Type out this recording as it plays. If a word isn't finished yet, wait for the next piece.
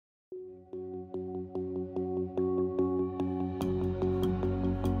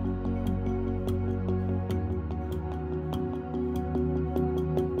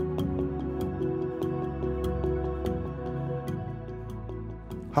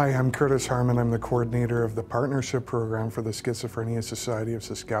Hi, I'm Curtis Harmon. I'm the coordinator of the partnership program for the Schizophrenia Society of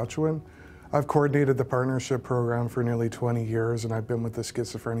Saskatchewan. I've coordinated the partnership program for nearly 20 years, and I've been with the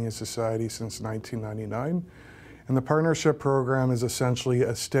Schizophrenia Society since 1999. And the partnership program is essentially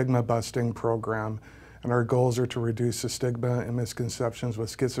a stigma-busting program, and our goals are to reduce the stigma and misconceptions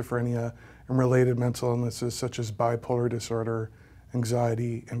with schizophrenia and related mental illnesses such as bipolar disorder,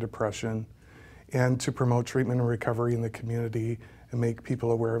 anxiety, and depression, and to promote treatment and recovery in the community and make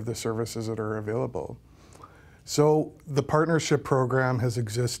people aware of the services that are available. So the partnership program has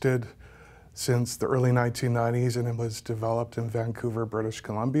existed since the early 1990s, and it was developed in Vancouver, British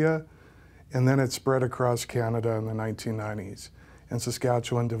Columbia, and then it spread across Canada in the 1990s. And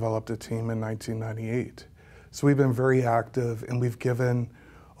Saskatchewan developed a team in 1998. So we've been very active, and we've given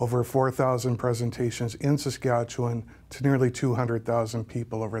over 4,000 presentations in Saskatchewan to nearly 200,000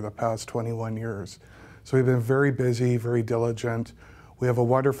 people over the past 21 years. So we've been very busy, very diligent. We have a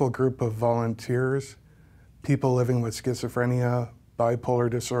wonderful group of volunteers, people living with schizophrenia, bipolar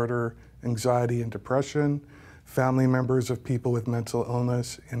disorder, anxiety and depression, family members of people with mental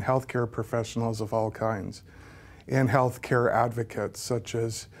illness, and healthcare professionals of all kinds, and healthcare advocates such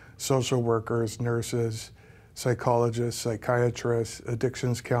as social workers, nurses, psychologists, psychiatrists,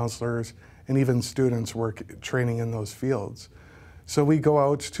 addictions counselors, and even students training in those fields. So we go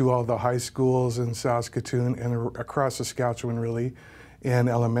out to all the high schools in Saskatoon and across Saskatchewan really, in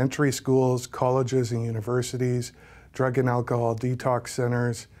elementary schools, colleges and universities, drug and alcohol detox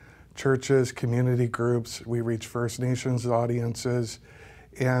centers, churches, community groups. We reach First Nations audiences,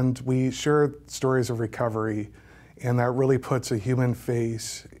 and we share stories of recovery, and that really puts a human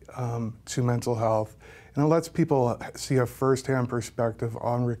face to mental health, and it lets people see a firsthand perspective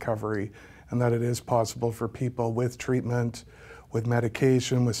on recovery, and that it is possible for people with treatment, with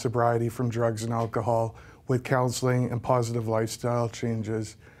medication, with sobriety from drugs and alcohol, with counseling and positive lifestyle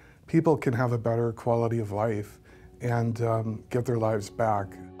changes, people can have a better quality of life and get their lives back.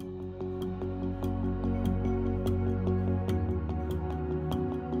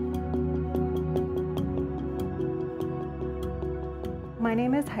 My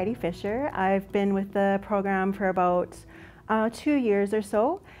name is Heidi Fisher. I've been with the program for about 2 years or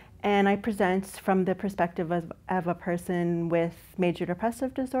so, and I present from the perspective of a person with major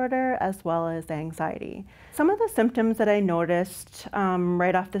depressive disorder as well as anxiety. Some of the symptoms that I noticed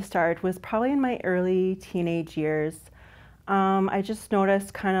right off the start was probably in my early teenage years. I just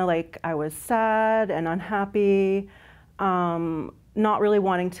noticed kind of like I was sad and unhappy, not really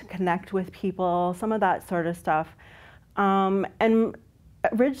wanting to connect with people, some of that sort of stuff. And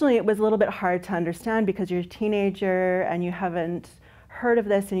originally it was a little bit hard to understand because you're a teenager and you haven't heard of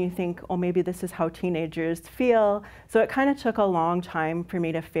this and you think, oh, maybe this is how teenagers feel. So it kind of took a long time for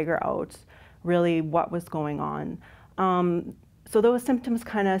me to figure out really what was going on. So those symptoms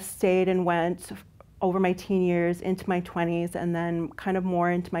kind of stayed and went over my teen years into my 20s, and then kind of more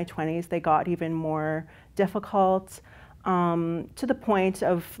into my 20s, they got even more difficult to the point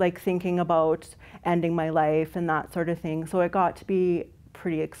of like thinking about ending my life and that sort of thing. So it got to be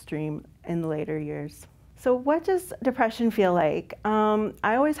pretty extreme in the later years. So what does depression feel like? I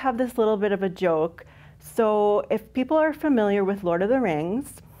always have this little bit of a joke. So if people are familiar with Lord of the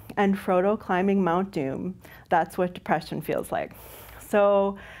Rings and Frodo climbing Mount Doom, that's what depression feels like.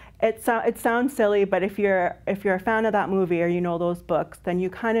 So it sounds silly, but if you're a fan of that movie or you know those books, then you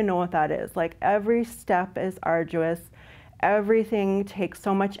kind of know what that is. Like every step is arduous, everything takes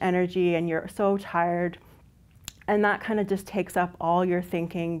so much energy and you're so tired. And that kind of just takes up all your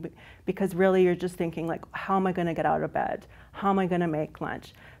thinking, because really you're just thinking like, how am I going to get out of bed? How am I going to make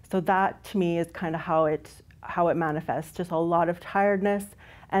lunch? So that to me is kind of how it manifests, just a lot of tiredness.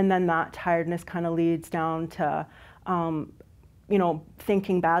 And then that tiredness kind of leads down to, you know,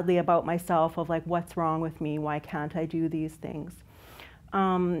 thinking badly about myself of like, what's wrong with me? Why can't I do these things?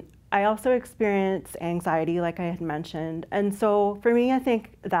 I also experience anxiety, like I had mentioned. And so for me, I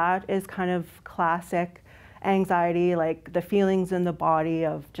think that is kind of classic anxiety, like the feelings in the body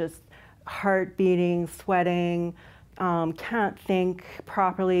of just heart beating, sweating, can't think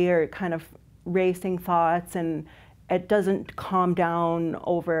properly, or kind of racing thoughts, and it doesn't calm down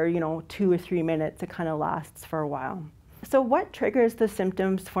over, you know, 2 or 3 minutes. It kind of lasts for a while. So what triggers the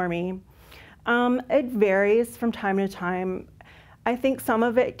symptoms for me? It varies from time to time. I think some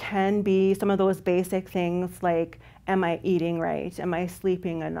of it can be some of those basic things like, am I eating right? Am I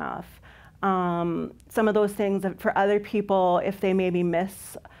sleeping enough? Some of those things that for other people, if they maybe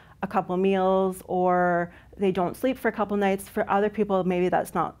miss a couple meals or they don't sleep for a couple nights, for other people maybe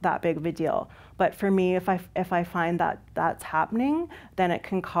that's not that big of a deal. But for me, if I find that that's happening, then it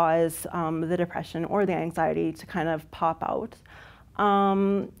can cause the depression or the anxiety to kind of pop out.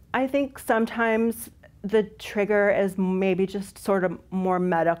 I think sometimes the trigger is maybe just sort of more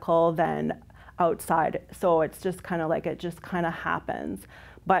medical than outside. So it's just kind of like it just kind of happens.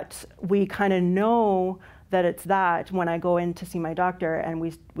 But we kind of know that it's that when I go in to see my doctor and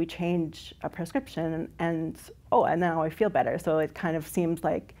we change a prescription and now I feel better. So it kind of seems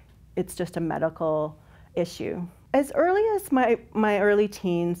like it's just a medical issue. As early as my early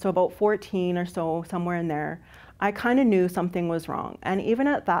teens, so about 14 or so, somewhere in there, I kind of knew something was wrong. And even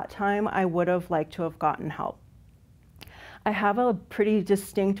at that time, I would have liked to have gotten help. I have a pretty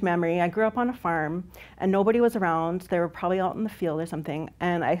distinct memory. I grew up on a farm and nobody was around. They were probably out in the field or something.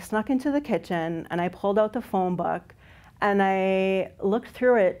 And I snuck into the kitchen and I pulled out the phone book and I looked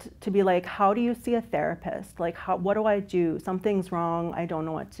through it to be like, how do you see a therapist? Like, what do I do? Something's wrong. I don't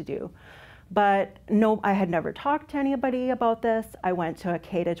know what to do. But no, I had never talked to anybody about this. I went to a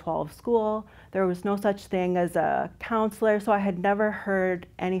K-12 school. There was no such thing as a counselor, so I had never heard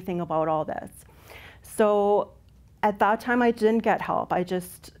anything about all this. So at that time, I didn't get help. I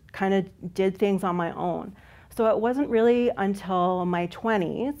just kind of did things on my own. So it wasn't really until my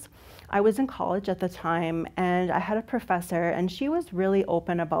 20s, I was in college at the time, and I had a professor, and she was really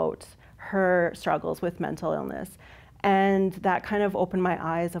open about her struggles with mental illness. And that kind of opened my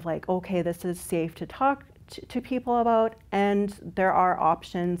eyes of like, okay, this is safe to talk to people about, and there are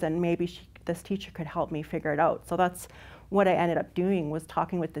options, and maybe this teacher could help me figure it out. So that's what I ended up doing, was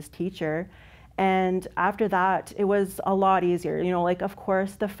talking with this teacher. And after that, it was a lot easier. You know, like, of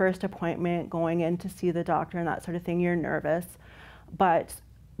course, the first appointment, going in to see the doctor and that sort of thing, you're nervous. But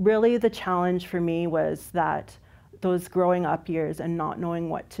really the challenge for me was that those growing up years and not knowing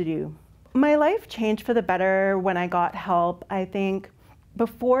what to do. My life changed for the better when I got help. I think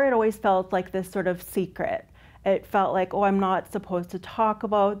before it always felt like this sort of secret. It felt like, oh, I'm not supposed to talk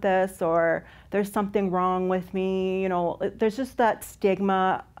about this, or there's something wrong with me. You know, there's just that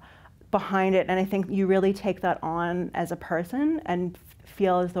stigma behind it. And I think you really take that on as a person and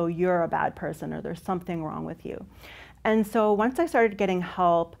feel as though you're a bad person or there's something wrong with you. And so once I started getting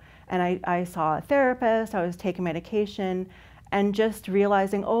help and I saw a therapist, I was taking medication, and just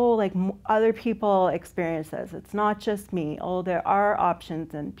realizing, oh, like other people experience this. It's not just me. Oh, there are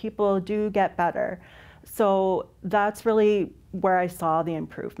options and people do get better. So that's really where I saw the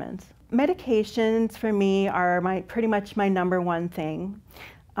improvements. Medications for me are pretty much my number one thing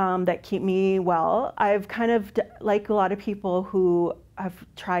that keep me well. I've kind of, like a lot of people who have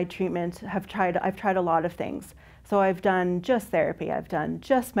tried treatment, I've tried a lot of things. So I've done just therapy, I've done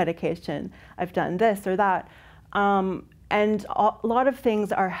just medication, I've done this or that. And a lot of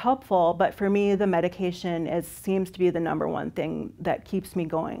things are helpful, but for me, the medication seems to be the number one thing that keeps me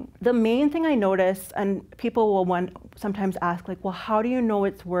going. The main thing I notice, and people will sometimes ask, like, well, how do you know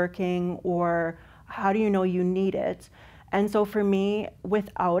it's working, or how do you know you need it? And so for me,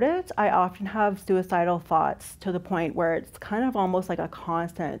 without it, I often have suicidal thoughts to the point where it's kind of almost like a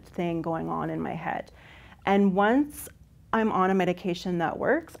constant thing going on in my head. And once I'm on a medication that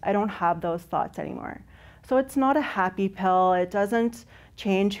works, I don't have those thoughts anymore. So it's not a happy pill. It doesn't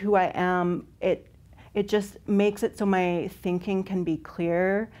change who I am. It just makes it so my thinking can be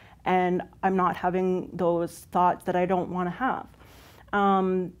clear and I'm not having those thoughts that I don't want to have.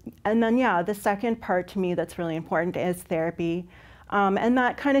 And then, yeah, the second part to me that's really important is therapy. And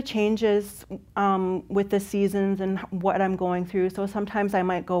that kind of changes with the seasons and what I'm going through. So sometimes I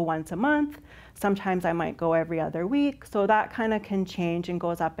might go once a month. Sometimes I might go every other week. So that kind of can change and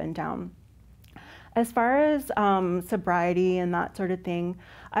goes up and down. As far as sobriety and that sort of thing,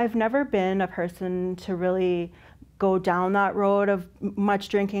 I've never been a person to really go down that road of much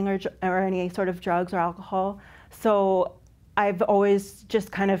drinking or any sort of drugs or alcohol. So I've always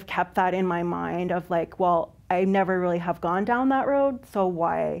just kind of kept that in my mind of like, well, I never really have gone down that road, so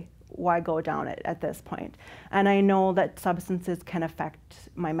why go down it at this point? And I know that substances can affect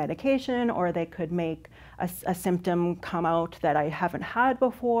my medication, or they could make a symptom come out that I haven't had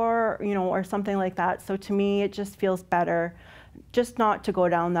before, you know, or something like that. So to me, it just feels better just not to go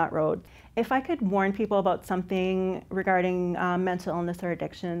down that road. If I could warn people about something regarding mental illness or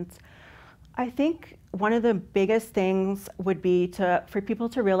addictions, I think one of the biggest things would be for people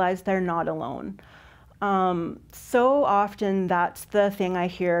to realize they're not alone. So often that's the thing I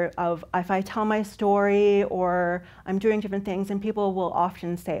hear of, if I tell my story or I'm doing different things, and people will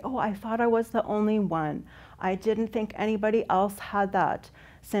often say, oh, I thought I was the only one. I didn't think anybody else had that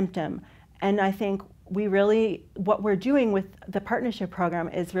symptom. And I think what we're doing with the partnership program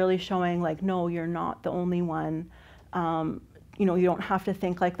is really showing like, no, you're not the only one. You know, you don't have to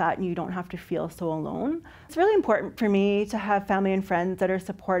think like that and you don't have to feel so alone. It's really important for me to have family and friends that are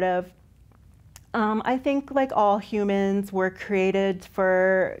supportive. I think like all humans, we're created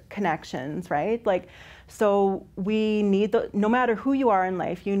for connections, right? Like, so we need no matter who you are in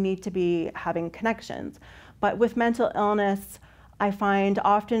life, you need to be having connections. But with mental illness, I find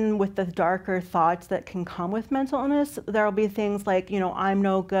often with the darker thoughts that can come with mental illness, there'll be things like, you know, I'm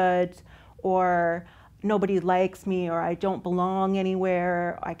no good, or nobody likes me, or I don't belong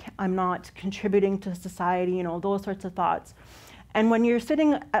anywhere, I'm not contributing to society, you know, those sorts of thoughts. And when you're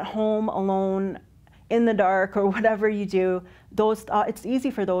sitting at home alone in the dark or whatever you do, it's easy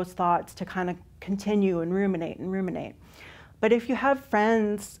for those thoughts to kind of continue and ruminate and ruminate. But if you have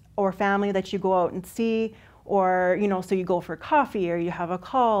friends or family that you go out and see, or, you know, so you go for coffee or you have a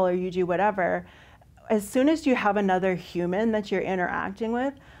call or you do whatever, as soon as you have another human that you're interacting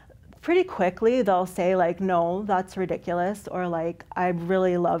with, pretty quickly they'll say like, no, that's ridiculous, or like, I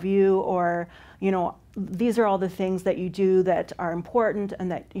really love you, or, you know, these are all the things that you do that are important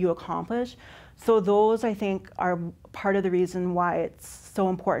and that you accomplish. So those, I think, are part of the reason why it's so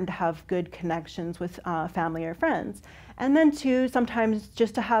important to have good connections with family or friends. And then too, sometimes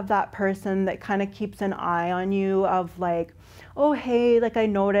just to have that person that kind of keeps an eye on you of like, oh, hey, like I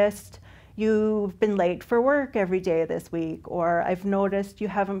noticed you've been late for work every day this week, or I've noticed you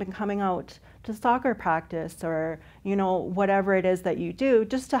haven't been coming out to soccer practice, or, you know, whatever it is that you do,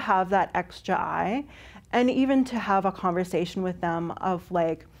 just to have that extra eye. And even to have a conversation with them of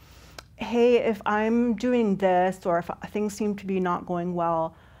like, hey, if I'm doing this, or if things seem to be not going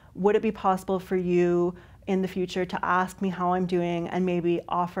well, would it be possible for you in the future to ask me how I'm doing and maybe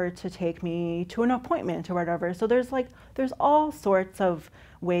offer to take me to an appointment or whatever? So there's all sorts of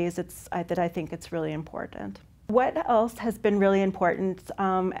ways that I think it's really important. What else has been really important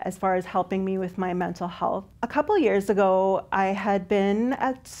as far as helping me with my mental health? A couple years ago, I had been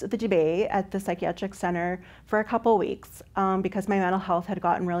at the Bay at the psychiatric center for a couple weeks because my mental health had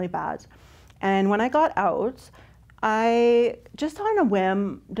gotten really bad. And when I got out, I just on a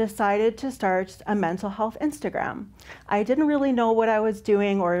whim decided to start a mental health Instagram. I didn't really know what I was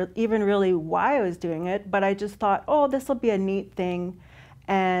doing or even really why I was doing it, but I just thought, oh, this will be a neat thing,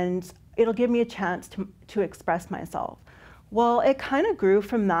 and it'll give me a chance to express myself. Well, it kind of grew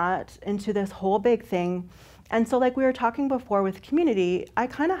from that into this whole big thing. And so like we were talking before with community, I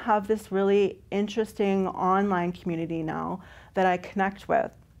kind of have this really interesting online community now that I connect with.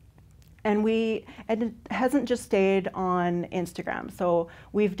 And it hasn't just stayed on Instagram. So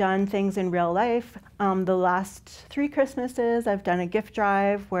we've done things in real life. The last 3 Christmases, I've done a gift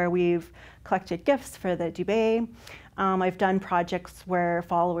drive where we've collected gifts for the Dubé. I've done projects where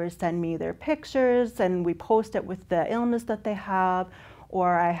followers send me their pictures and we post it with the illness that they have,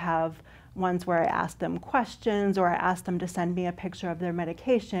 or I have ones where I ask them questions, or I ask them to send me a picture of their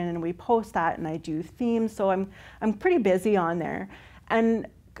medication and we post that, and I do themes. So I'm pretty busy on there. And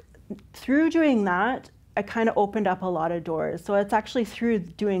through doing that, I kind of opened up a lot of doors. So it's actually through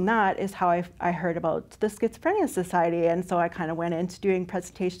doing that is how I heard about the Schizophrenia Society. And so I kind of went into doing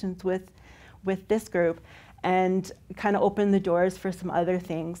presentations with this group and kind of opened the doors for some other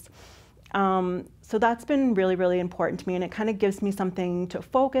things. So that's been really, really important to me, and it kind of gives me something to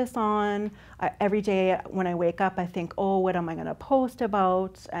focus on. Every day when I wake up, I think, oh, what am I going to post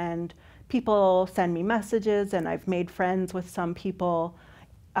about? And people send me messages, and I've made friends with some people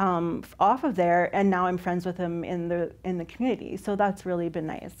off of there, and now I'm friends with them in the community. So that's really been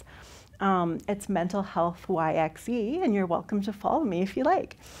nice. It's Mental Health YXE, and you're welcome to follow me if you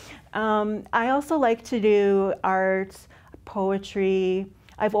like. I also like to do art, poetry.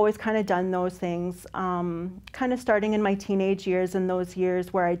 I've always kind of done those things, kind of starting in my teenage years, and those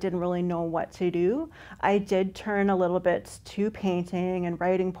years where I didn't really know what to do. I did turn a little bit to painting and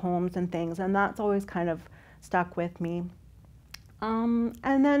writing poems and things, and that's always kind of stuck with me.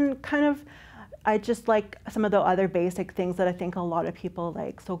 And then kind of, I just like some of the other basic things that I think a lot of people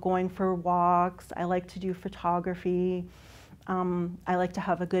like. So going for walks, I like to do photography, I like to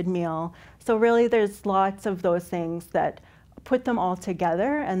have a good meal. So really there's lots of those things that put them all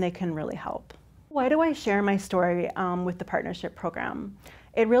together and they can really help. Why do I share my story with the partnership program?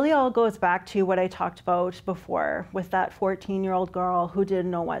 It really all goes back to what I talked about before with that 14-year-old girl who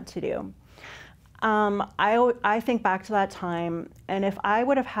didn't know what to do. I think back to that time, and if I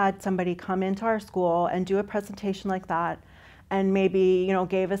would have had somebody come into our school and do a presentation like that, and maybe, you know,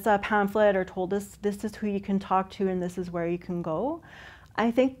 gave us a pamphlet or told us this is who you can talk to and this is where you can go,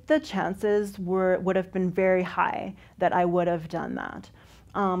 I think the chances would have been very high that I would have done that.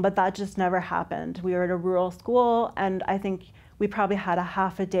 But that just never happened. We were at a rural school, and I think we probably had a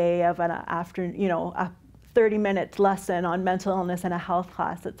half a day of a 30-minute lesson on mental illness in a health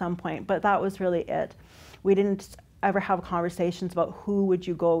class at some point, but that was really it. We didn't ever have conversations about who would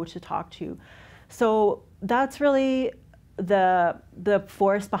you go to talk to. So that's really the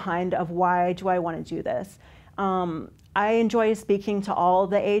force behind of why do I want to do this. I enjoy speaking to all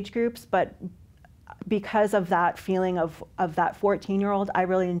the age groups, but because of that feeling of that 14-year-old, I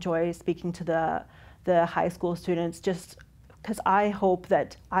really enjoy speaking to the high school students, just because I hope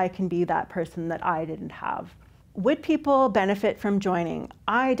that I can be that person that I didn't have. Would people benefit from joining?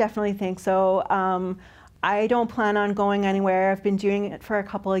 I definitely think so. I don't plan on going anywhere. I've been doing it for a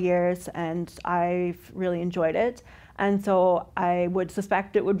couple of years and I've really enjoyed it. And so I would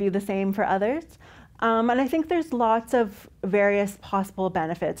suspect it would be the same for others. And I think there's lots of various possible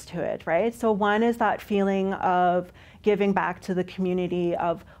benefits to it, right? So one is that feeling of giving back to the community,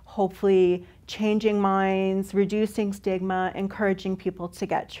 of hopefully changing minds, reducing stigma, encouraging people to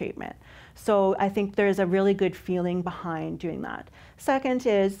get treatment. So I think there's a really good feeling behind doing that. Second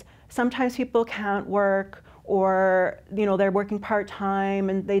is sometimes people can't work, or they're working part-time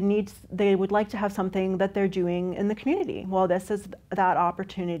and they would like to have something that they're doing in the community. Well, this is that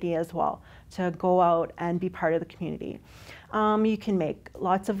opportunity as well, to go out and be part of the community. You can make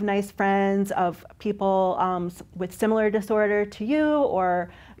lots of nice friends of people with similar disorder to you, or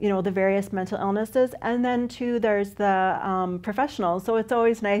the various mental illnesses. And then too, there's the professionals. So it's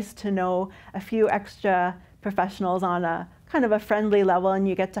always nice to know a few extra professionals on a kind of a friendly level, and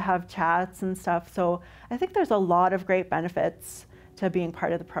you get to have chats and stuff. So I think there's a lot of great benefits to being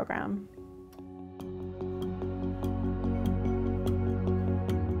part of the program.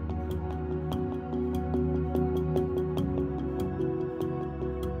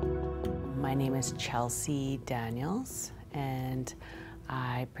 My name is Chelsea Daniels, and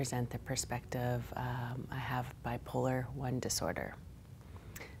I present the perspective I have bipolar 1 disorder.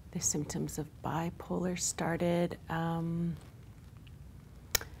 The symptoms of bipolar started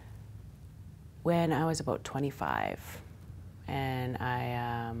when I was about 25, and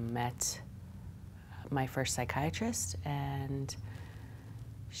I met my first psychiatrist, and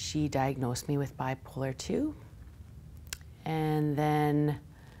she diagnosed me with bipolar 2. And then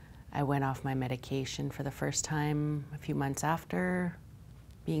I went off my medication for the first time a few months after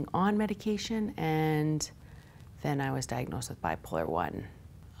being on medication, and then I was diagnosed with bipolar 1.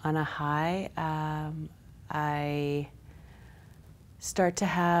 On a high, I start to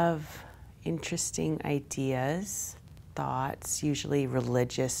have interesting ideas, thoughts, usually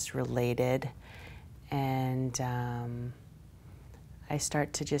religious related, and I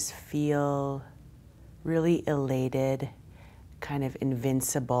start to just feel really elated, kind of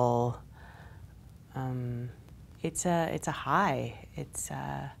invincible. It's a high. It's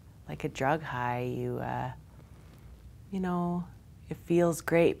like a drug high. It feels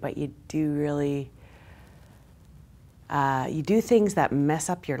great, but you do really, you do things that mess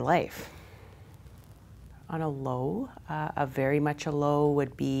up your life. On a low, very much a low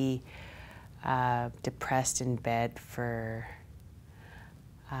would be depressed in bed for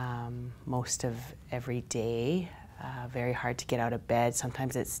most of every day. Very hard to get out of bed.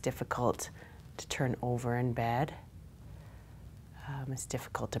 Sometimes it's difficult to turn over in bed. It's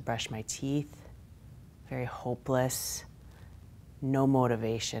difficult to brush my teeth. Very hopeless. No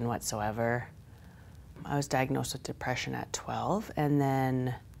motivation whatsoever. I was diagnosed with depression at 12, and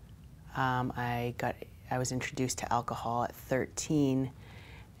then I was introduced to alcohol at 13,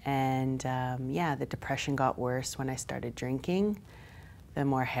 and the depression got worse when I started drinking. The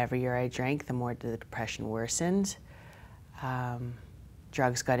more heavier I drank, the more the depression worsened.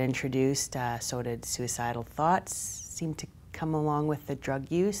 Drugs got introduced, so did suicidal thoughts, seemed to come along with the drug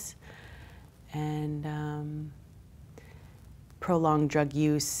use, and prolonged drug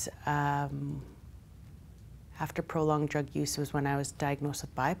use. After prolonged drug use was when I was diagnosed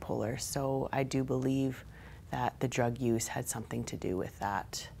with bipolar, so I do believe that the drug use had something to do with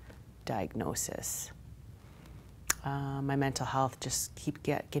that diagnosis. My mental health just keep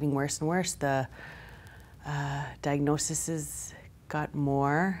getting worse and worse. The diagnoses got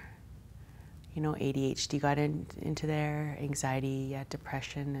more. ADHD got into there, anxiety,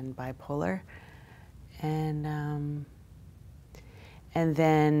 depression, and bipolar. And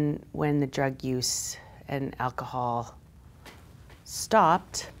then when the drug use and alcohol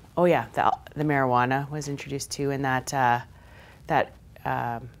stopped, the marijuana was introduced too, and that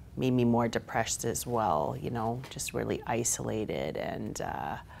made me more depressed as well, just really isolated, and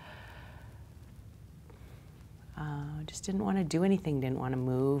just didn't want to do anything, didn't want to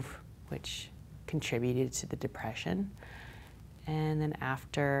move, which contributed to the depression. And then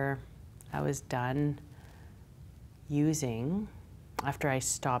after I was done using, after I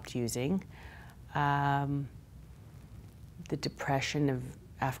stopped using, the depression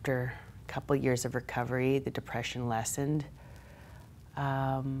after a couple years of recovery, the depression lessened.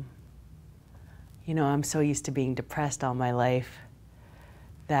 You know, I'm so used to being depressed all my life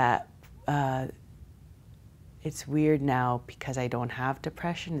that it's weird now because I don't have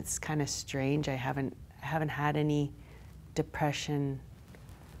depression. It's kind of strange. I haven't had any depressive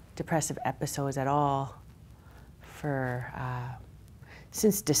episodes at all for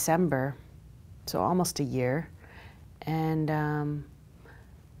since December, so almost a year. And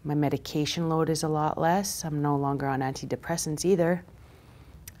my medication load is a lot less. I'm no longer on antidepressants either.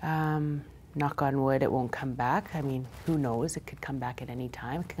 Knock on wood, it won't come back. I mean, who knows? It could come back at any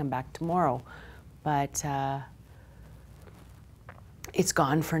time. It could come back tomorrow. But it's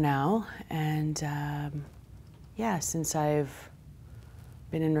gone for now. And yeah, since I've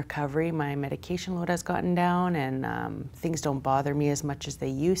been in recovery, my medication load has gotten down, and things don't bother me as much as they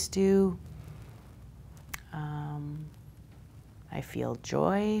used to. I feel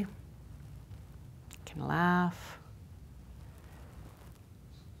joy, can laugh.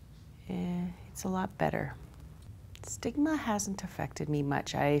 It's a lot better. Stigma hasn't affected me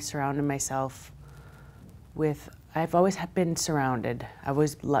much. I surrounded myself with, I've always been surrounded. I've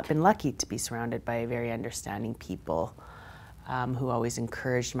always been lucky to be surrounded by very understanding people who always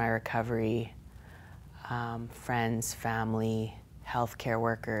encouraged my recovery. Friends, family, healthcare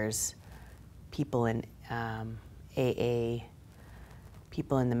workers, people in AA,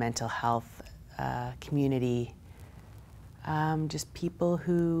 people in the mental health community. Just people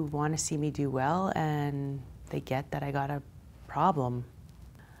who want to see me do well, and they get that I got a problem.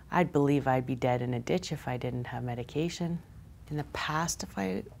 I'd believe I'd be dead in a ditch if I didn't have medication. In the past, if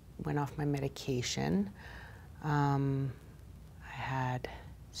I went off my medication, I had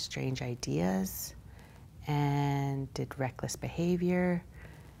strange ideas and did reckless behavior.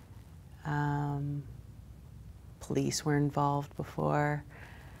 Police were involved before.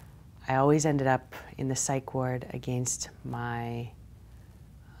 I always ended up in the psych ward against my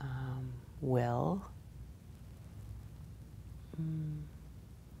will.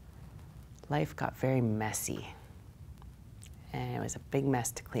 Life got very messy, and it was a big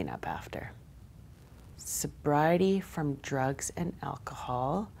mess to clean up after. Sobriety from drugs and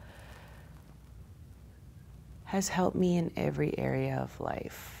alcohol has helped me in every area of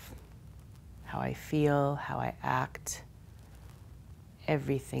life. How I feel, how I act,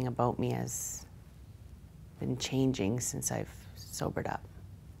 everything about me has been changing since I've sobered up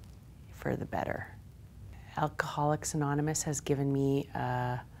for the better. Alcoholics Anonymous has given me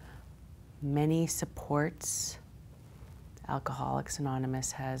many supports. Alcoholics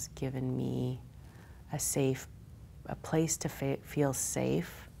Anonymous has given me a place to feel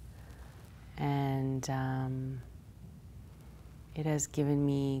safe, and it has given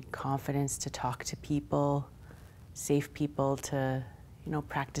me confidence to talk to people, safe people to, you know,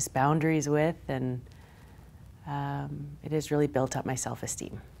 practice boundaries with, and it has really built up my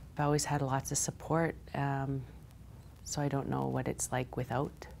self-esteem. I've always had lots of support, so I don't know what it's like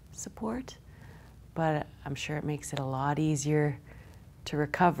without support, but I'm sure it makes it a lot easier to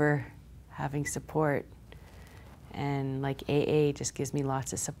recover having support. And like AA just gives me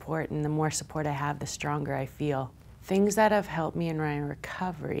lots of support, and the more support I have, the stronger I feel. Things that have helped me in my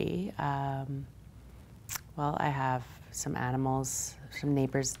recovery, well, I have some animals, some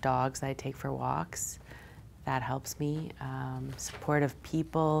neighbors' dogs that I take for walks. That helps me. Supportive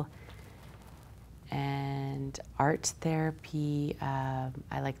people and art therapy.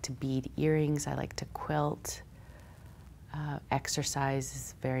 I like to bead earrings. I like to quilt. Exercise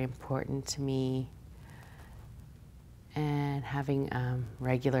is very important to me. And having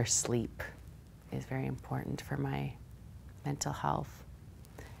regular sleep is very important for my mental health.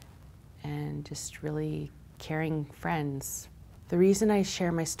 And just really caring friends. The reason I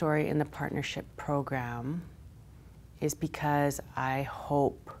share my story in the partnership program is because I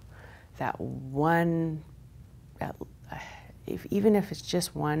hope that even if it's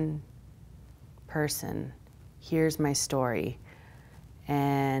just one person hears my story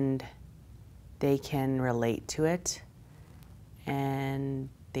and they can relate to it and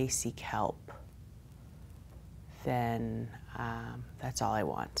they seek help, then that's all I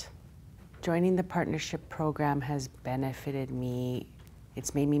want. Joining the partnership program has benefited me.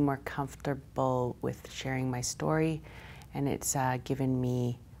 It's made me more comfortable with sharing my story, and it's given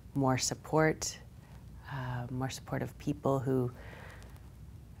me more support, more supportive people who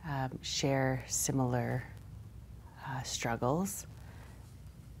share similar struggles.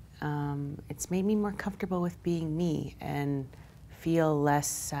 It's made me more comfortable with being me and feel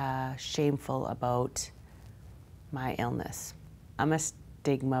less shameful about my illness. I'm a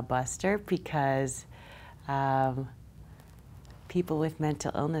stigma buster because people with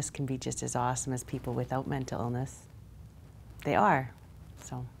mental illness can be just as awesome as people without mental illness. They are.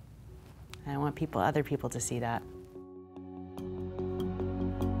 So And I want other people to see that.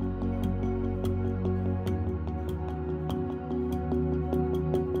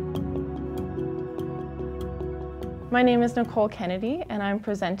 My name is Nicole Kennedy, and I'm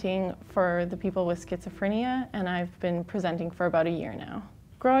presenting for the people with schizophrenia, and I've been presenting for about a year now.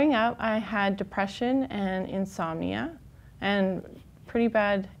 Growing up, I had depression and insomnia and pretty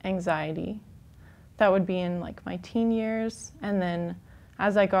bad anxiety. That would be in like my teen years, and then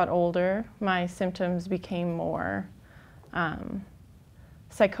as I got older, my symptoms became more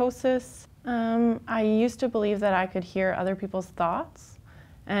psychosis. I used to believe that I could hear other people's thoughts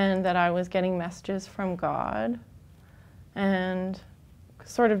and that I was getting messages from God, and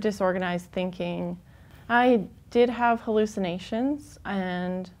sort of disorganized thinking. I did have hallucinations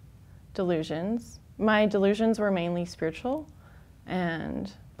and delusions. My delusions were mainly spiritual and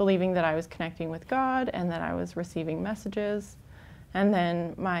believing that I was connecting with God and that I was receiving messages. And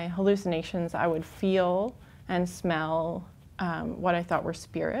then my hallucinations, I would feel and smell what I thought were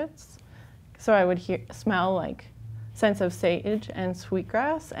spirits. So I would smell like scents of sage and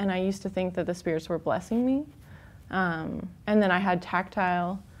sweetgrass, and I used to think that the spirits were blessing me. And then I had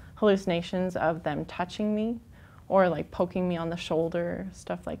tactile hallucinations of them touching me or like poking me on the shoulder,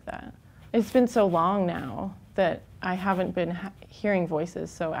 stuff like that. It's been so long now that I haven't been hearing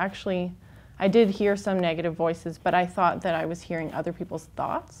voices. So actually, I did hear some negative voices, but I thought that I was hearing other people's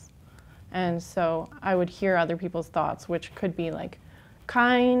thoughts. And so I would hear other people's thoughts, which could be like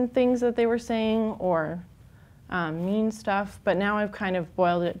kind things that they were saying or mean stuff. But now I've kind of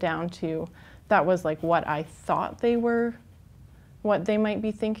boiled it down to that was like what I thought they were, what they might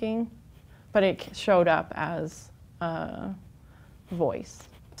be thinking, but it showed up as a voice.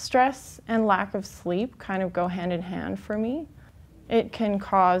 Stress and lack of sleep kind of go hand in hand for me. It can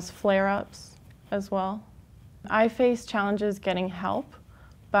cause flare-ups as well. I face challenges getting help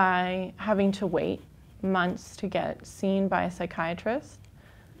by having to wait months to get seen by a psychiatrist,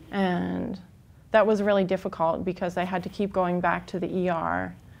 and that was really difficult because I had to keep going back to the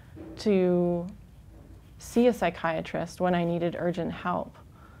ER to see a psychiatrist when I needed urgent help.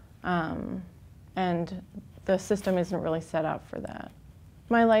 And the system isn't really set up for that.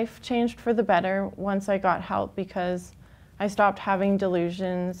 My life changed for the better once I got help because I stopped having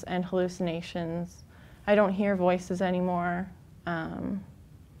delusions and hallucinations. I don't hear voices anymore. I'm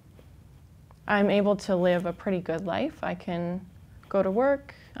able to live a pretty good life. I can go to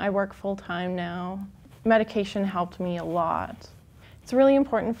work. I work full-time now. Medication helped me a lot. It's really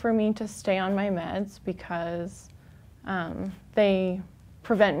important for me to stay on my meds because they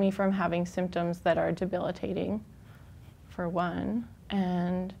prevent me from having symptoms that are debilitating, for one.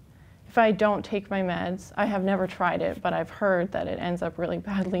 And if I don't take my meds, I have never tried it, but I've heard that it ends up really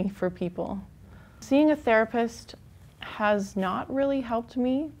badly for people. Seeing a therapist has not really helped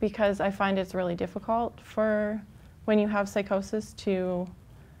me because I find it's really difficult for when you have psychosis to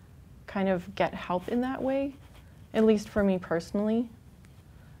kind of get help in that way. At least for me personally,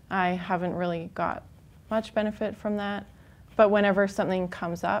 I haven't really got much benefit from that. But whenever something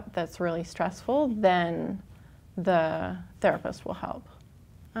comes up that's really stressful, then the therapist will help.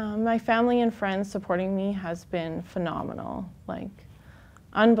 My family and friends supporting me has been phenomenal, like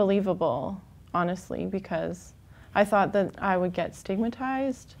unbelievable, honestly, because I thought that I would get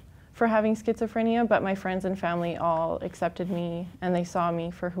stigmatized for having schizophrenia, but my friends and family all accepted me and they saw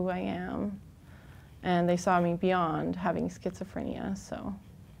me for who I am. And they saw me beyond having schizophrenia, so.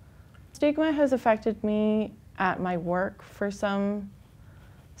 Stigma has affected me at my work for some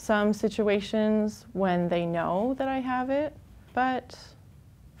situations when they know that I have it, but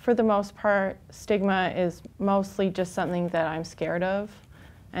for the most part, stigma is mostly just something that I'm scared of,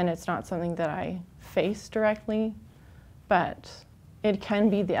 and it's not something that I face directly, but it can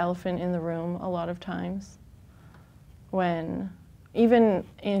be the elephant in the room a lot of times. When even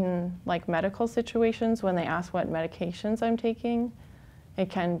in like medical situations, when they ask what medications I'm taking, it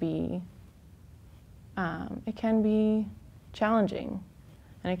can be challenging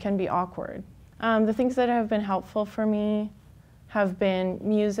and it can be awkward. The things that have been helpful for me have been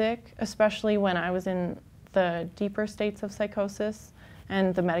music, especially when I was in the deeper states of psychosis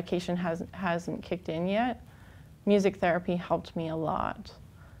and the medication hasn't kicked in yet. Music therapy helped me a lot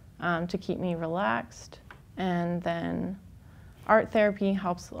to keep me relaxed, and then art therapy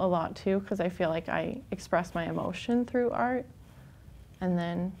helps a lot too because I feel like I express my emotion through art. And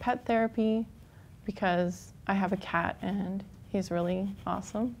then pet therapy because I have a cat and he's really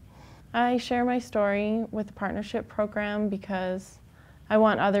awesome. I share my story with the partnership program because I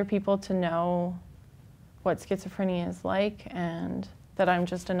want other people to know what schizophrenia is like and that I'm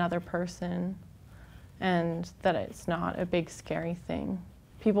just another person and that it's not a big scary thing.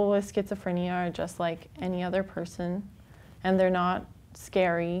 People with schizophrenia are just like any other person, and they're not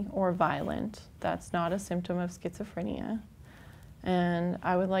scary or violent. That's not a symptom of schizophrenia. And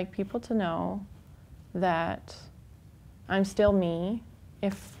I would like people to know that I'm still me.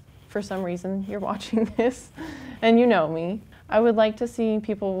 If for some reason you're watching this and you know me, I would like to see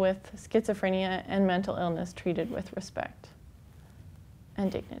people with schizophrenia and mental illness treated with respect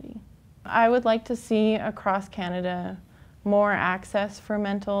and dignity. I would like to see across Canada more access for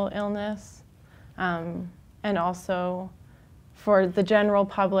mental illness, and also for the general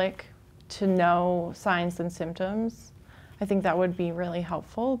public to know signs and symptoms. I think that would be really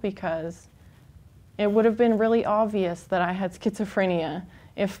helpful, because it would have been really obvious that I had schizophrenia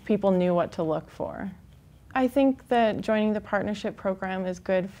if people knew what to look for. I think that joining the partnership program is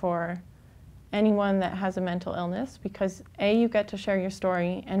good for anyone that has a mental illness, because A, you get to share your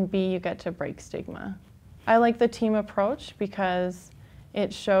story, and B, you get to break stigma. I like the team approach because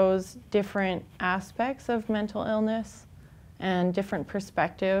it shows different aspects of mental illness and different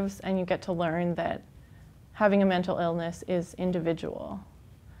perspectives, and you get to learn that having a mental illness is individual.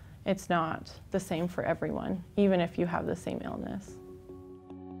 It's not the same for everyone, even if you have the same illness.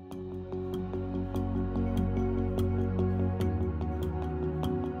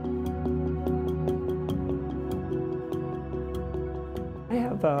 I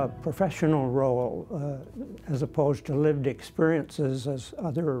have a professional role as opposed to lived experiences as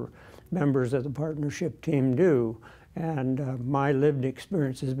other members of the partnership team do. And my lived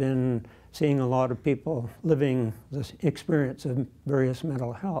experience has been seeing a lot of people living this experience of various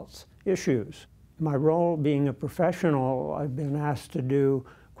mental health issues. My role being a professional, I've been asked to do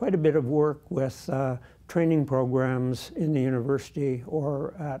quite a bit of work with training programs in the university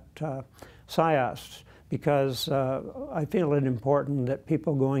or at SciAS, because I feel it important that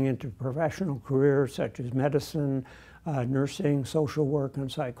people going into professional careers such as medicine, nursing, social work, and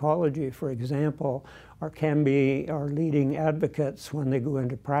psychology, for example, can be our leading advocates when they go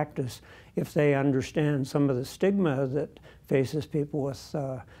into practice if they understand some of the stigma that faces people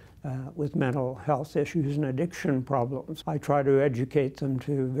with mental health issues and addiction problems. I try to educate them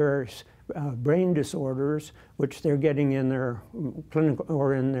to various brain disorders, which they're getting in their clinical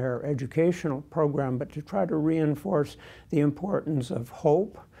or in their educational program, but to try to reinforce the importance of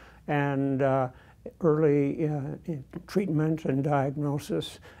hope and early treatment and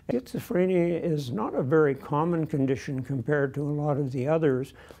diagnosis. Schizophrenia is not a very common condition compared to a lot of the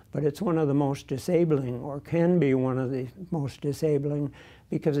others, but it's one of the most disabling, or can be one of the most disabling,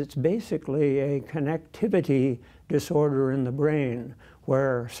 because it's basically a connectivity disorder in the brain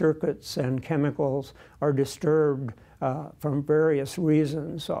where circuits and chemicals are disturbed from various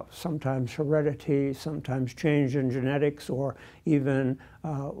reasons, sometimes heredity, sometimes change in genetics, or even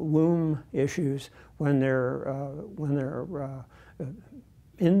womb issues. When they're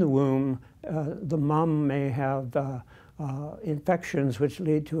in the womb, the mom may have infections which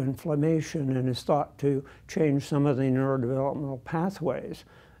lead to inflammation and is thought to change some of the neurodevelopmental pathways.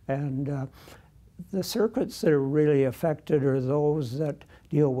 And the circuits that are really affected are those that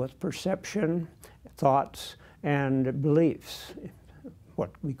deal with perception, thoughts, and beliefs,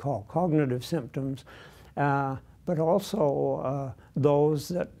 what we call cognitive symptoms, but also those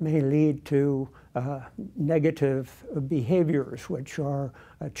that may lead to negative behaviors, which are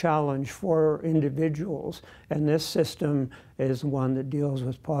a challenge for individuals. And this system is one that deals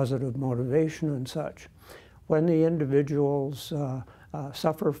with positive motivation and such. When the individuals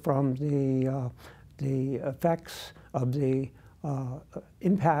suffer from the effects of the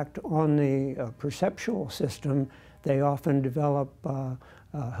impact on the perceptual system, they often develop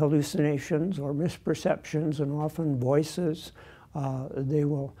hallucinations or misperceptions, and often voices. They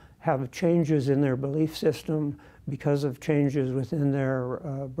will have changes in their belief system because of changes within their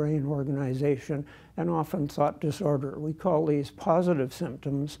brain organization, and often thought disorder. We call these positive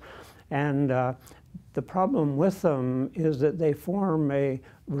symptoms, and the problem with them is that they form a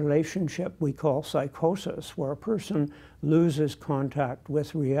relationship we call psychosis, where a person loses contact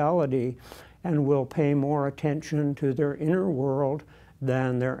with reality and will pay more attention to their inner world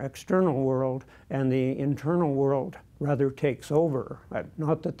than their external world, and the internal world rather takes over.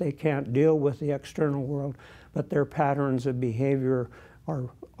 Not that they can't deal with the external world, but their patterns of behavior are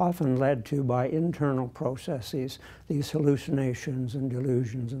often led to by internal processes, these hallucinations and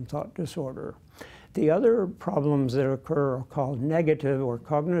delusions and thought disorder. The other problems that occur are called negative or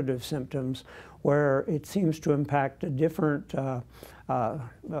cognitive symptoms, where it seems to impact a different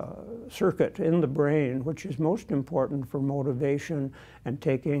circuit in the brain, which is most important for motivation and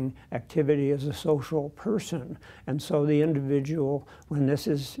taking activity as a social person. And so the individual, when this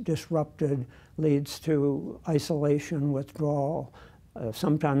is disrupted, leads to isolation, withdrawal,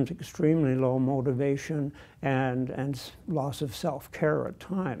 sometimes extremely low motivation, and loss of self-care at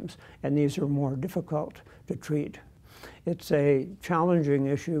times. And these are more difficult to treat. It's a challenging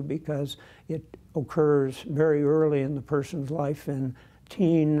issue because it occurs very early in the person's life in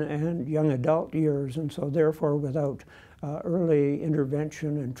teen and young adult years, and so therefore without early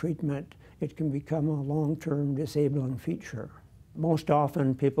intervention and treatment, it can become a long-term disabling feature. Most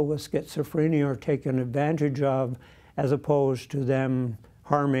often people with schizophrenia are taken advantage of as opposed to them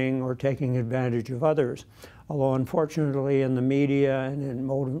harming or taking advantage of others. Although unfortunately in the media and in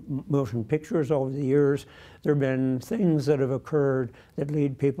motion pictures over the years, there have been things that have occurred that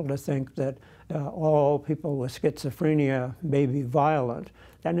lead people to think that all people with schizophrenia may be violent.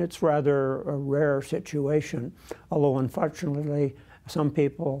 And it's rather a rare situation, although unfortunately some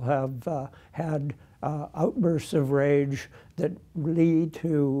people have had outbursts of rage that lead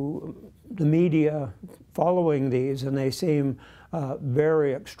to the media following these, and they seem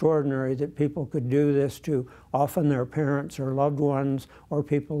very extraordinary that people could do this to often their parents or loved ones or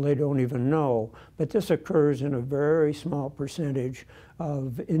people they don't even know. But this occurs in a very small percentage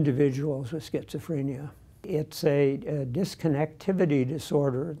of individuals with schizophrenia. It's a disconnectivity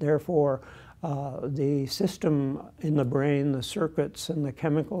disorder. Therefore, the system in the brain, the circuits and the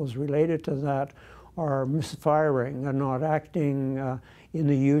chemicals related to that are misfiring and not acting in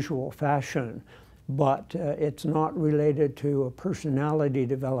the usual fashion. But it's not related to a personality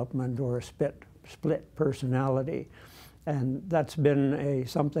development or a split personality. And that's been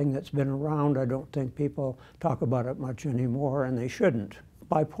something that's been around. I don't think people talk about it much anymore, and they shouldn't.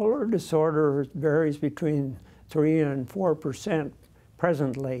 Bipolar disorder varies between 3 and 4%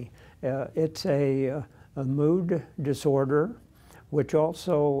 presently. It's a mood disorder, which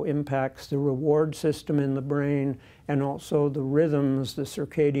also impacts the reward system in the brain and also the rhythms, the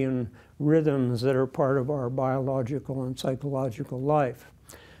circadian rhythms that are part of our biological and psychological life.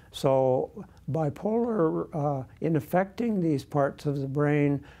 So bipolar, in affecting these parts of the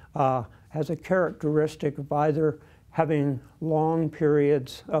brain, has a characteristic of either having long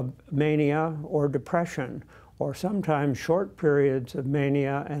periods of mania or depression, or sometimes short periods of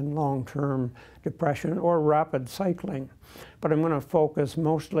mania and long-term depression, or rapid cycling. But I'm going to focus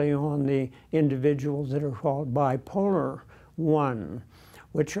mostly on the individuals that are called bipolar 1,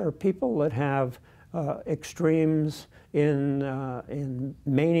 which are people that have extremes in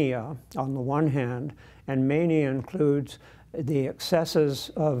mania on the one hand, and mania includes the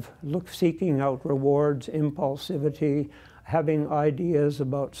excesses of seeking out rewards, impulsivity, having ideas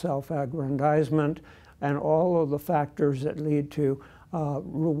about self-aggrandizement, and all of the factors that lead to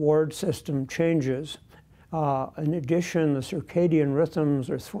reward system changes. In addition, the circadian rhythms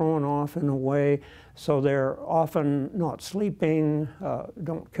are thrown off in a way so they're often not sleeping,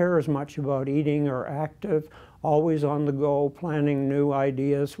 don't care as much about eating or active, always on the go, planning new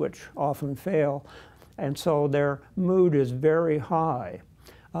ideas which often fail. And so their mood is very high.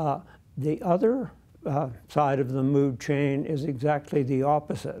 The other side of the mood chain is exactly the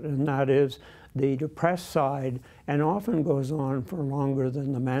opposite, and that is the depressed side, and often goes on for longer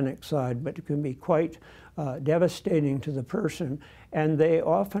than the manic side, but it can be quite devastating to the person. And they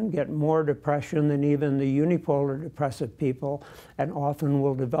often get more depression than even the unipolar depressive people, and often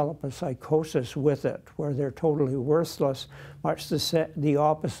will develop a psychosis with it, where they're totally worthless, much the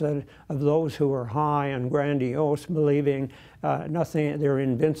opposite of those who are high and grandiose, believing they're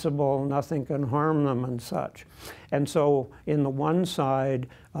invincible, nothing can harm them and such. And so in the one side,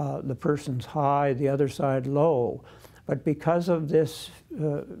 the person's high, the other side low. But because of this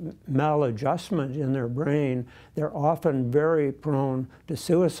maladjustment in their brain, they're often very prone to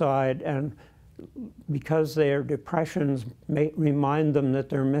suicide, and because their depressions may remind them that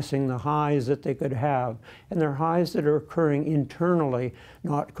they're missing the highs that they could have. And they're highs that are occurring internally,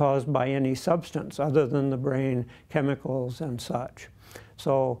 not caused by any substance other than the brain chemicals and such.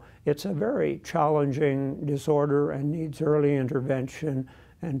 So it's a very challenging disorder and needs early intervention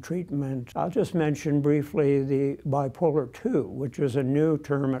and treatment. I'll just mention briefly the bipolar 2, which is a new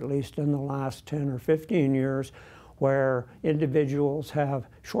term, at least in the last 10 or 15 years, where individuals have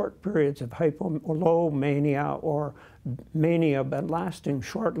short periods of low mania or mania but lasting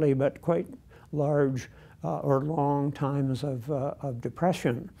shortly, but quite large or long times of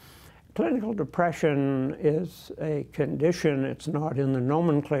depression. Clinical depression is a condition. It's not in the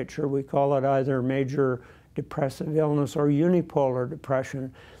nomenclature. We call it either major depressive illness or unipolar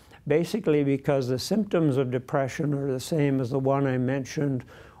depression, basically because the symptoms of depression are the same as the one I mentioned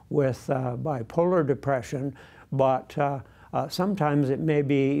with bipolar depression, but sometimes it may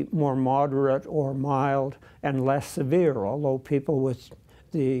be more moderate or mild and less severe, although people with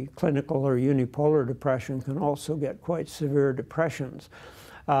the clinical or unipolar depression can also get quite severe depressions.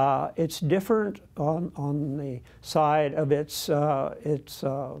 It's different on the side of its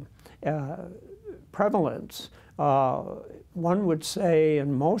prevalence. One would say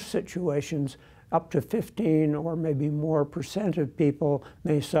in most situations up to 15 or maybe more % of people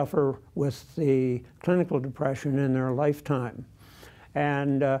may suffer with the clinical depression in their lifetime.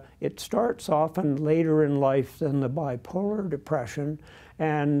 And it starts often later in life than the bipolar depression,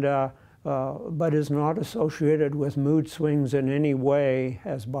 and but is not associated with mood swings in any way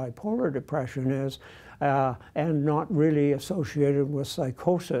as bipolar depression is, and not really associated with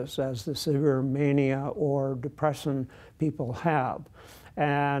psychosis as the severe mania or depression people have.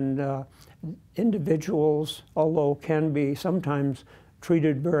 And individuals, although can be sometimes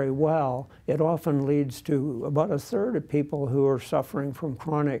treated very well, it often leads to about 1/3 of people who are suffering from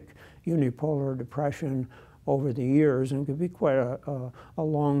chronic unipolar depression over the years, and could be quite a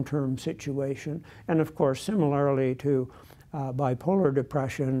long-term situation. And of course, similarly to bipolar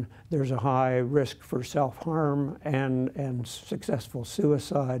depression, there's a high risk for self-harm and successful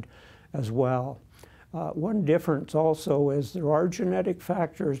suicide as well. One difference also is there are genetic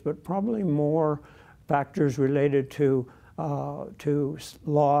factors, but probably more factors related to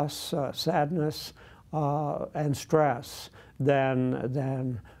loss, sadness, and stress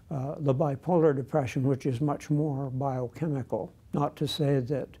than the bipolar depression, which is much more biochemical. Not to say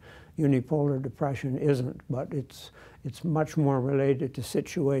that unipolar depression isn't, but it's much more related to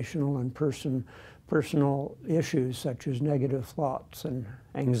situational and personal issues such as negative thoughts and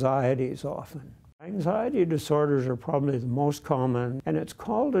anxieties often. Anxiety disorders are probably the most common, and it's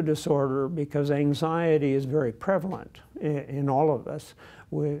called a disorder because anxiety is very prevalent in all of us.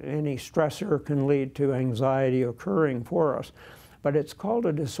 Any stressor can lead to anxiety occurring for us. But it's called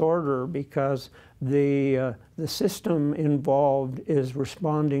a disorder because the system involved is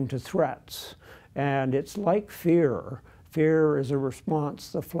responding to threats. And it's like fear. Fear is a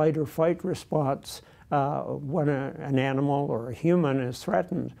response, the flight or fight response when an animal or a human is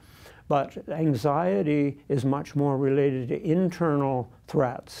threatened. But anxiety is much more related to internal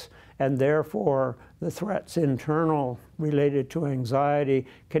threats, and therefore the threats internal related to anxiety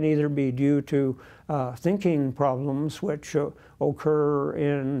can either be due to thinking problems, which occur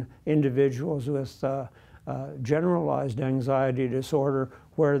in individuals with generalized anxiety disorder,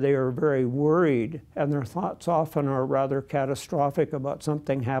 where they are very worried, and their thoughts often are rather catastrophic about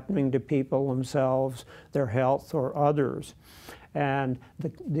something happening to people themselves, their health, or others. And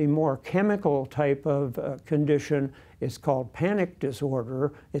the more chemical type of condition is called panic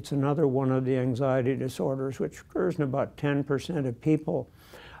disorder. It's another one of the anxiety disorders, which occurs in about 10% of people.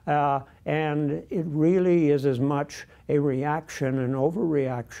 And it really is as much a reaction, an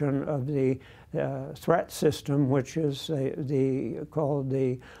overreaction of the threat system, which is called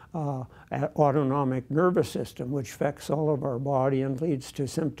the autonomic nervous system, which affects all of our body and leads to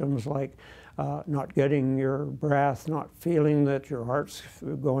symptoms like not getting your breath, not feeling that your heart's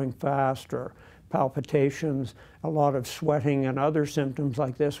going fast, or palpitations, a lot of sweating and other symptoms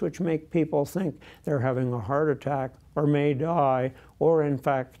like this, which make people think they're having a heart attack or may die, or in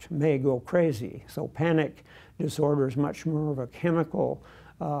fact may go crazy. So panic disorder is much more of a chemical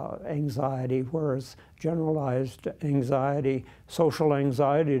anxiety, whereas generalized anxiety, social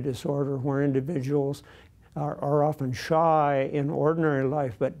anxiety disorder, where individuals are often shy in ordinary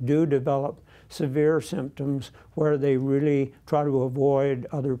life but do develop severe symptoms where they really try to avoid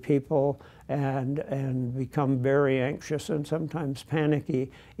other people and become very anxious and sometimes panicky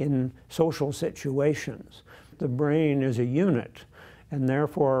in social situations. The brain is a unit, and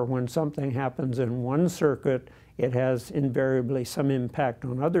therefore when something happens in one circuit, it has invariably some impact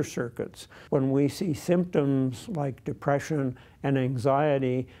on other circuits. When we see symptoms like depression and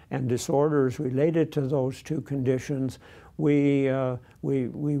anxiety and disorders related to those two conditions, we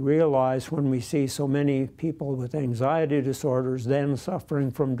realize when we see so many people with anxiety disorders then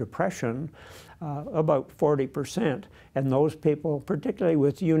suffering from depression, about 40%. And those people, particularly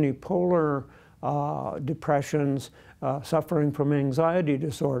with unipolar depressions, suffering from anxiety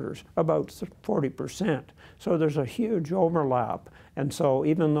disorders, about 40%. So there's a huge overlap. And so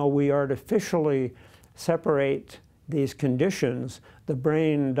even though we artificially separate these conditions, the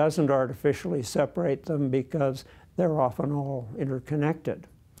brain doesn't artificially separate them because they're often all interconnected.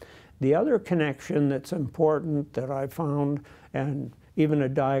 The other connection that's important that I found, and even a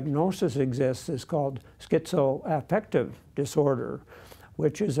diagnosis exists, is called schizoaffective disorder,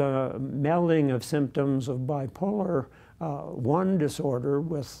 which is a melding of symptoms of bipolar 1 disorder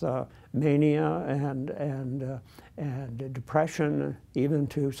with mania and depression, even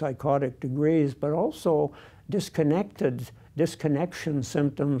to psychotic degrees, but also disconnected disconnection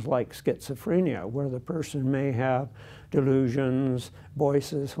symptoms like schizophrenia, where the person may have delusions,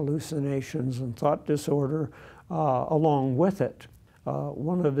 voices, hallucinations, and thought disorder along with it.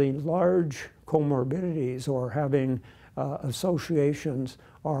 One of the large comorbidities or having associations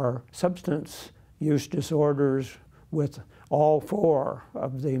are substance use disorders with all four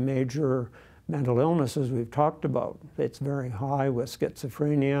of the major mental illnesses we've talked about. It's very high with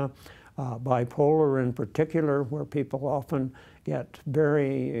schizophrenia, bipolar in particular, where people often get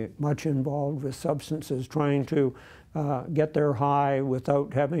very much involved with substances, trying to get their high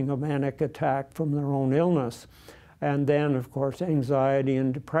without having a manic attack from their own illness. And then, of course, anxiety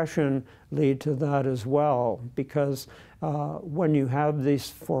and depression lead to that as well, because when you have these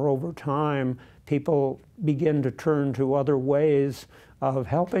for over time, people begin to turn to other ways of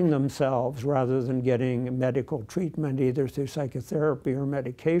helping themselves rather than getting medical treatment, either through psychotherapy or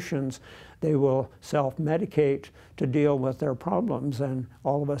medications. They will self-medicate to deal with their problems, and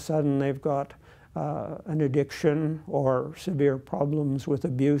all of a sudden they've got an addiction or severe problems with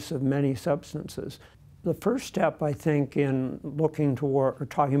abuse of many substances. The first step, I think, in looking toward or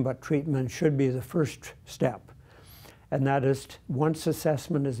talking about treatment should be the first step. And that is, once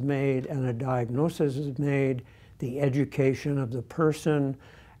assessment is made and a diagnosis is made, the education of the person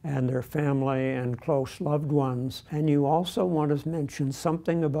and their family and close loved ones. And you also want to mention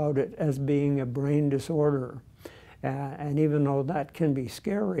something about it as being a brain disorder. And even though that can be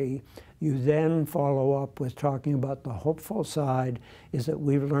scary, you then follow up with talking about the hopeful side, is that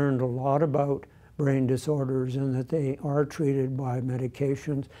we've learned a lot about brain disorders and that they are treated by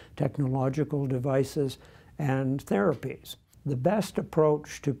medications, technological devices, and therapies. The best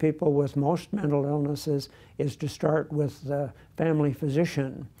approach to people with most mental illnesses is to start with the family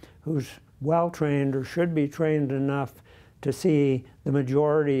physician, who's well-trained or should be trained enough to see the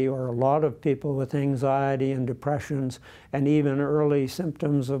majority or a lot of people with anxiety and depressions and even early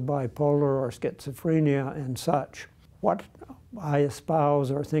symptoms of bipolar or schizophrenia and such. What I espouse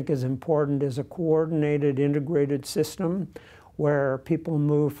or think is important is a coordinated, integrated system where people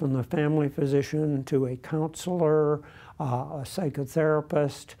move from the family physician to a counselor, a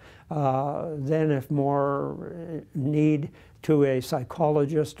psychotherapist, then if more need, to a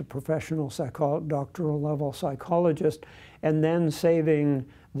psychologist, a professional doctoral level psychologist, and then saving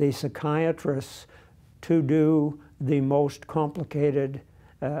the psychiatrists to do the most complicated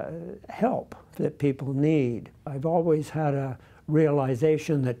help that people need. I've always had a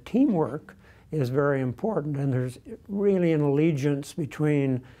realization that teamwork is very important, and there's really an allegiance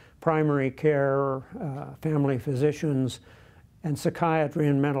between primary care, family physicians, and psychiatry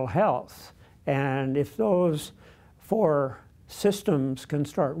and mental health. And if those four systems can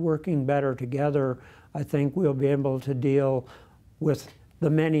start working better together, I think we'll be able to deal with the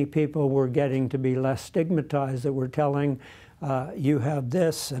many people we're getting to be less stigmatized, that we're telling you have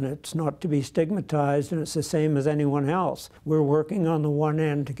this and it's not to be stigmatized and it's the same as anyone else. We're working on the one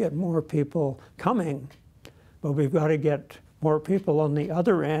end to get more people coming, but we've got to get more people on the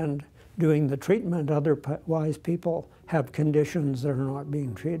other end doing the treatment. Otherwise, people have conditions that are not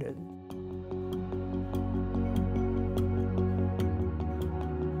being treated.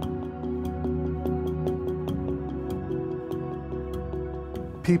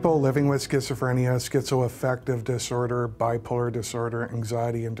 People living with schizophrenia, schizoaffective disorder, bipolar disorder,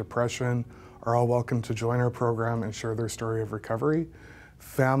 anxiety, and depression are all welcome to join our program and share their story of recovery.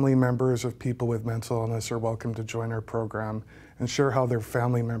 Family members of people with mental illness are welcome to join our program and share how their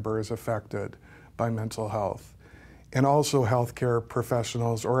family member is affected by mental health. And also healthcare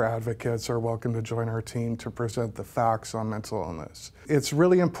professionals or advocates are welcome to join our team to present the facts on mental illness. It's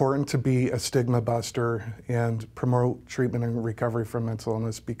really important to be a stigma buster and promote treatment and recovery from mental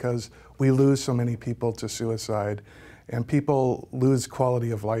illness, because we lose so many people to suicide, and people lose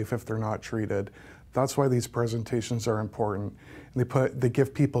quality of life if they're not treated. That's why these presentations are important. And they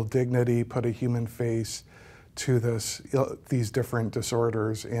give people dignity, put a human face to these different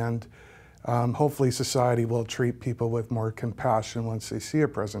disorders, and hopefully society will treat people with more compassion once they see a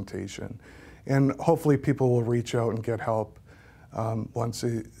presentation. And hopefully people will reach out and get help once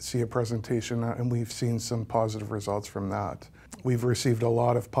they see a presentation, and we've seen some positive results from that. We've received a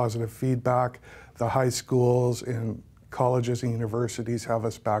lot of positive feedback. The high schools and colleges and universities have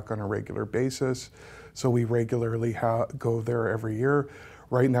us back on a regular basis, so we regularly go there every year.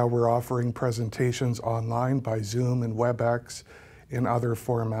 Right now we're offering presentations online by Zoom and WebEx in other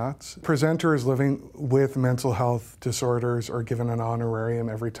formats. Presenters living with mental health disorders are given an honorarium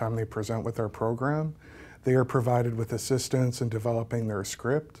every time they present with our program. They are provided with assistance in developing their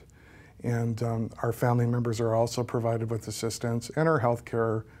script, and our family members are also provided with assistance, and our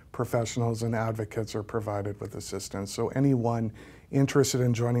healthcare professionals and advocates are provided with assistance. So anyone interested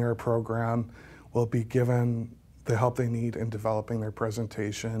in joining our program will be given the help they need in developing their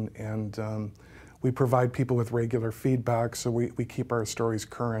presentation, and we provide people with regular feedback, so we keep our stories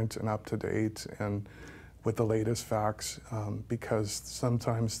current and up to date and with the latest facts, because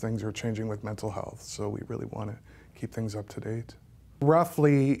sometimes things are changing with mental health, so we really want to keep things up to date.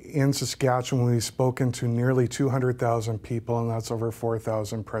 Roughly in Saskatchewan, we've spoken to nearly 200,000 people, and that's over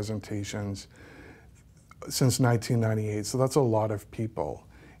 4,000 presentations since 1998, so that's a lot of people.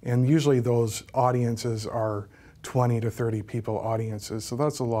 And usually those audiences are 20 to 30 people audiences, so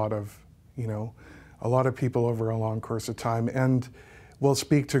that's a lot of, a lot of people over a long course of time. And we'll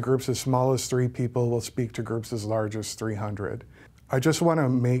speak to groups as small as 3 people, we'll speak to groups as large as 300. I just want to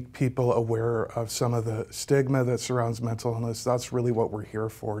make people aware of some of the stigma that surrounds mental illness. That's really what we're here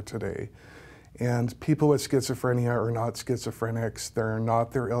for today. And people with schizophrenia are not schizophrenics. They're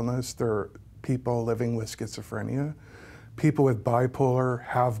not their illness. They're people living with schizophrenia. People with bipolar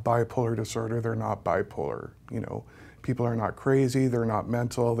have bipolar disorder. They're not bipolar. People are not crazy. They're not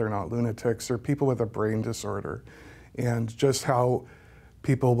mental. They're not lunatics. They're people with a brain disorder. And just how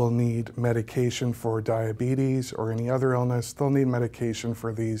people will need medication for diabetes or any other illness, they'll need medication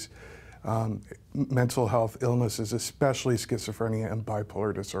for these mental health illnesses, especially schizophrenia and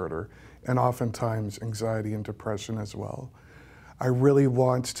bipolar disorder, and oftentimes anxiety and depression as well. I really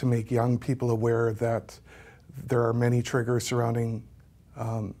want to make young people aware that there are many triggers surrounding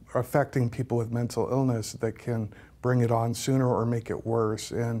affecting people with mental illness that can bring it on sooner or make it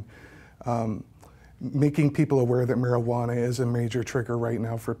worse. And making people aware that marijuana is a major trigger right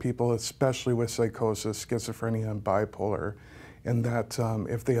now for people, especially with psychosis, schizophrenia, and bipolar, and that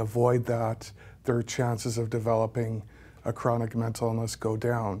if they avoid that, their chances of developing a chronic mental illness go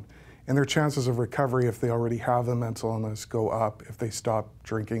down. And their chances of recovery, if they already have a mental illness, go up if they stop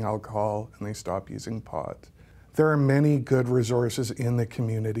drinking alcohol and they stop using pot. There are many good resources in the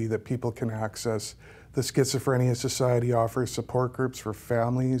community that people can access. The Schizophrenia Society offers support groups for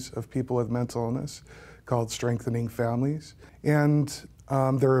families of people with mental illness called Strengthening Families. And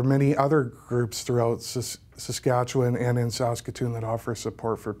there are many other groups throughout Saskatchewan and in Saskatoon that offer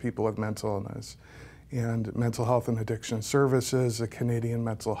support for people with mental illness. And Mental Health and Addiction Services, the Canadian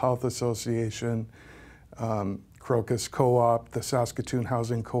Mental Health Association, Crocus Co-op, the Saskatoon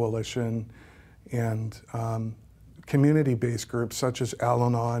Housing Coalition, and community-based groups such as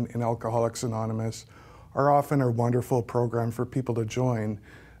Al-Anon and Alcoholics Anonymous are often a wonderful program for people to join,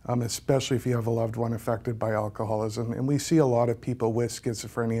 especially if you have a loved one affected by alcoholism. And we see a lot of people with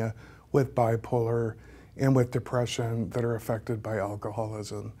schizophrenia, with bipolar, and with depression that are affected by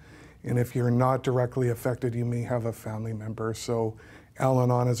alcoholism. And if you're not directly affected, you may have a family member. So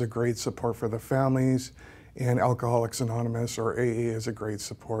Al-Anon is a great support for the families, and Alcoholics Anonymous, or AA, is a great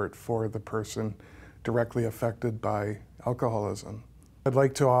support for the person directly affected by alcoholism. I'd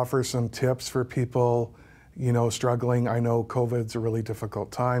like to offer some tips for people, struggling. I know COVID's a really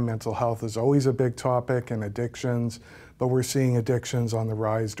difficult time. Mental health is always a big topic, and addictions, but we're seeing addictions on the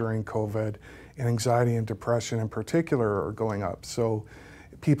rise during COVID, and anxiety and depression in particular are going up. So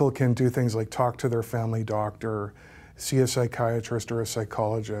people can do things like talk to their family doctor, see a psychiatrist or a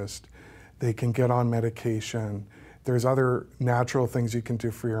psychologist. They can get on medication. There's other natural things you can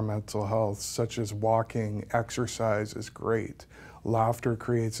do for your mental health, such as walking. Exercise is great. Laughter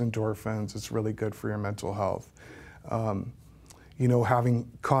creates endorphins. It's really good for your mental health.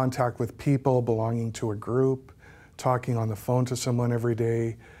 Having contact with people, belonging to a group, talking on the phone to someone every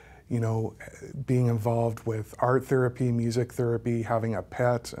day, being involved with art therapy, music therapy, having a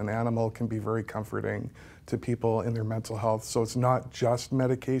pet, an animal can be very comforting to people in their mental health. So it's not just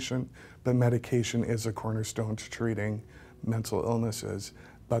medication, but medication is a cornerstone to treating mental illnesses.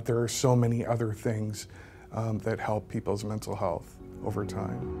 But there are so many other things that help people's mental health over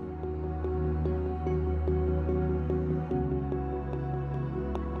time.